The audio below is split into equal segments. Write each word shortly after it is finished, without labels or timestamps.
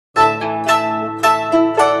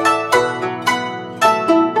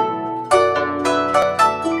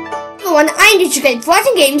I'm DJ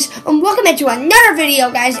Flashing Games, and welcome back to another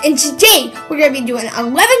video, guys. And today we're gonna be doing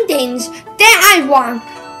 11 things that I want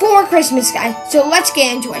for Christmas, guys. So let's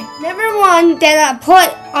get into it. Number one that I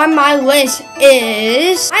put on my list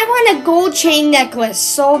is I want a gold chain necklace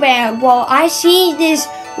so bad. Well, I see this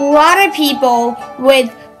a lot of people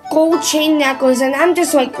with gold chain necklace, and I'm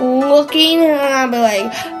just like looking, and I'm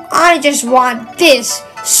like, I just want this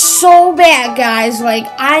so bad, guys. Like,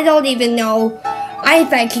 I don't even know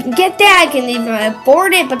if I can get that, I can even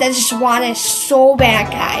afford it, but I just want it so bad,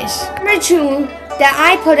 guys. Number two that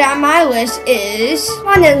I put on my list is I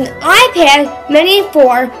want an iPad Mini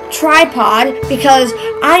 4 tripod because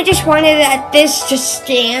I just wanted this to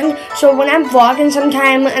stand. So when I'm vlogging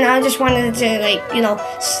sometime, and I just wanted it to, like, you know,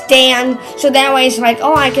 stand. So that way it's like,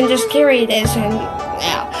 oh, I can just carry this and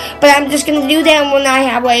yeah. But I'm just gonna do that when I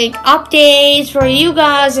have like updates for you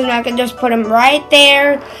guys, and I can just put them right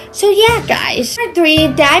there. So yeah, guys. Number three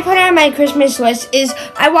that I put on my Christmas list is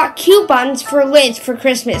I want coupons for lids for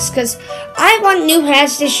Christmas because I want new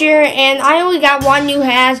hats this year, and I only got one new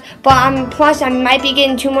hat, but plus I might be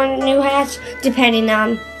getting 2 more new hats depending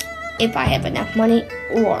on if I have enough money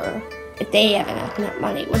or if they have enough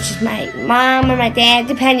money, which is my mom or my dad,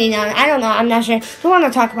 depending on, I don't know, I'm not sure. Don't want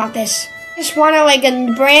to talk about this. Just want like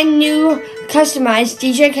a brand new customized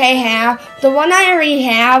DJK hat. The one I already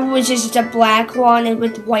have, which is the black one and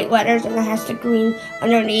with white letters, and it has the green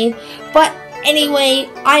underneath. But anyway,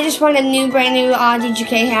 I just want a new brand new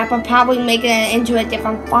DJK hat, but probably making it into a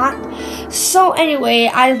different font. So anyway,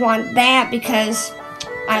 I want that because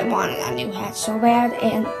I wanted a new hat so bad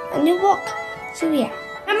and a new look. So yeah.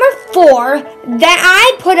 Number four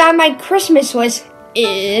that I put on my Christmas list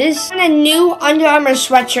is a new Under Armour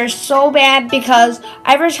sweatshirt so bad because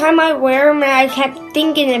every time I wear them, I kept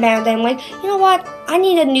thinking about them. Like, you know what? I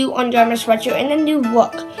need a new Under Armour sweatshirt and a new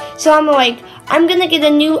look. So I'm like, I'm gonna get a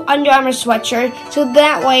new Under Armour sweatshirt so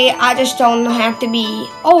that way I just don't have to be,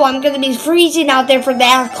 oh, I'm gonna be freezing out there for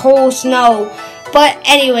that cold snow. But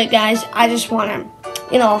anyway, guys, I just want to,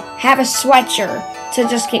 you know, have a sweatshirt to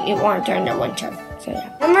just keep me warm during the winter. So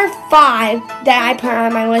yeah. Number five that I put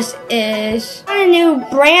on my list is a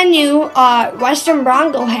brand new Western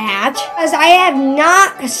Bronco hat, because I have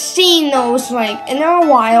not seen those like in a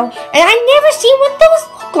while, and I never seen what those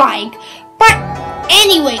look like. But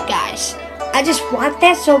anyway, guys, I just want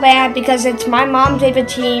that so bad because it's my mom's favorite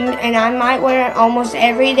team, and I might wear it almost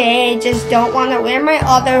every day. I just don't want to wear my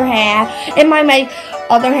other hat and my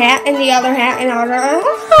other hat and the other hat and other.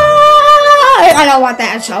 I don't want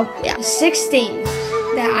that, so yeah. 16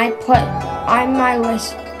 that I put on my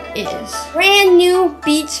list is brand new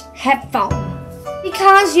Beats headphone.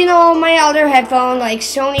 Because, you know, my other headphone, like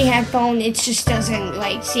Sony headphone, it just doesn't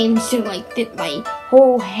like seems to like fit my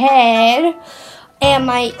whole head and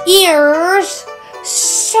my ears.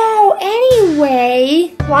 So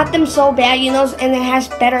anyway, want them so bad, you know, and it has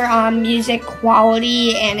better music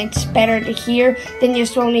quality, and it's better to hear than your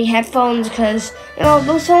Sony headphones, because, you know,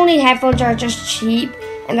 those Sony headphones are just cheap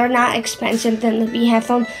and they're not expensive than the Beats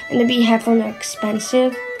headphone, and the Beats headphones are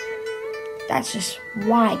expensive. That's just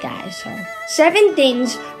why, guys. So 7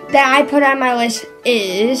 things that I put on my list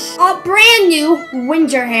is a brand new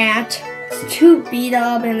winter hat. It's too beat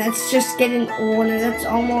up and it's just getting old, and that's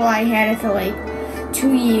almost, I had it for like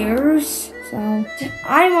 2 years. So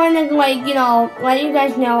I want to, like, you know, let you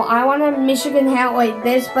guys know I want a Michigan hat like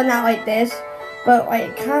this, but not like this, but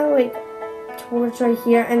like kind of like towards right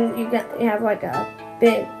here, and you have like a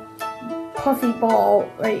big puffy ball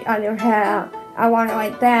right on your hat. I want it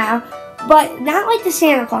like that, but not like the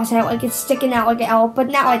Santa Claus hat, like it's sticking out like an elf, but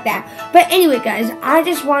not like that. But anyway, guys, I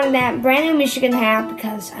just wanted that brand new Michigan hat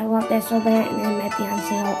because I love that so bad, and it might be on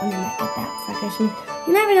sale, and I might get that for Christmas.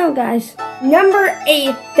 You never know, guys. Number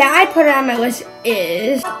 8 that I put on my list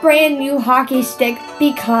is a brand new hockey stick,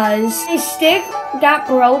 because my stick got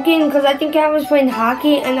broken because I think I was playing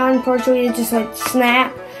hockey, and unfortunately it just like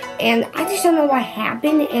snapped, and I just don't know what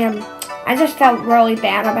happened, and I just felt really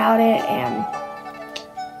bad about it, and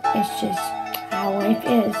it's just how life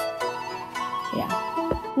is. Yeah.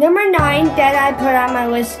 Number 9 that I put on my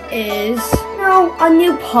list is, you know, a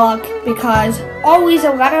new puck, because always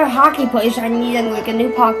a lot of hockey players are needing like a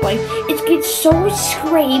new puck. Like, it gets so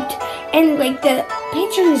scraped, and like the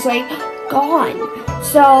picture is like gone.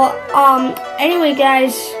 So anyway,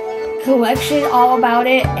 guys, collection all about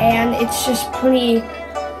it, and it's just pretty,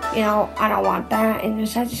 you know, I don't want that, and I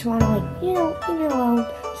just want to, like, you know, leave it alone.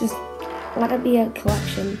 Just let it be a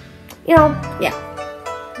collection, you know. Yeah.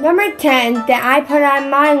 Number 10 that I put on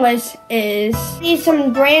my list is need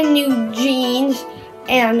some brand new jeans,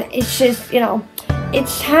 and it's just, you know,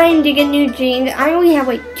 it's time to get new jeans. I only have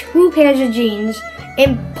like 2 pairs of jeans,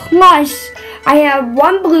 and plus I have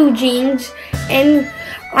one blue jeans, and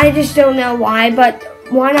I just don't know why, but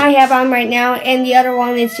one I have on right now, and the other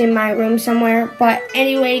one is in my room somewhere. But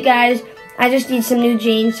anyway, guys, I just need some new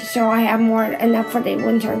jeans, so I have enough for the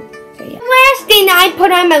winter. So, yeah. Last thing I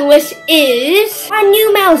put on my list is a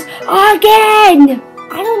new mouse again.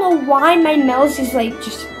 I don't know why my mouse is like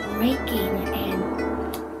just breaking,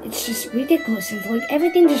 and it's just ridiculous. It's like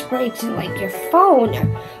everything just breaks, and like your phone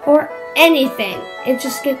or anything, it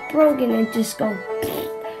just gets broken and just go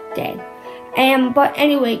dead. But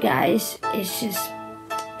anyway, guys, it's just,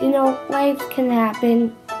 you know, life can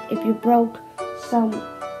happen. If you broke some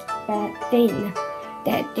bad thing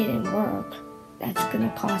that didn't work, that's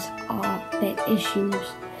gonna cause all the issues.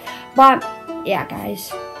 But yeah,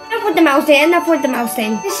 guys, enough with the mouse thing, enough with the mouse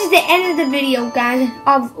thing. This is the end of the video, guys,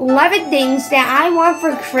 of 11 things that I want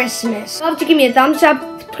for Christmas. Love to give me a thumbs up,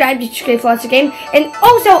 subscribe to Straight Philosophy Game, and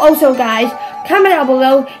also guys, comment down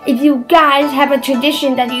below if you guys have a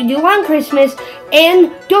tradition that you do on Christmas.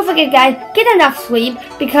 And don't forget, guys, get enough sleep,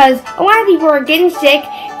 because a lot of people are getting sick.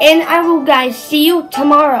 And I will, guys, see you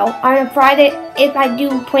tomorrow on a Friday if I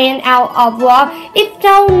do plan out a vlog. If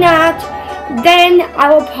so not, then I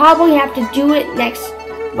will probably have to do it next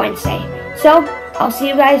Wednesday. So I'll see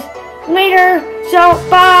you guys later. So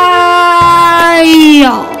bye.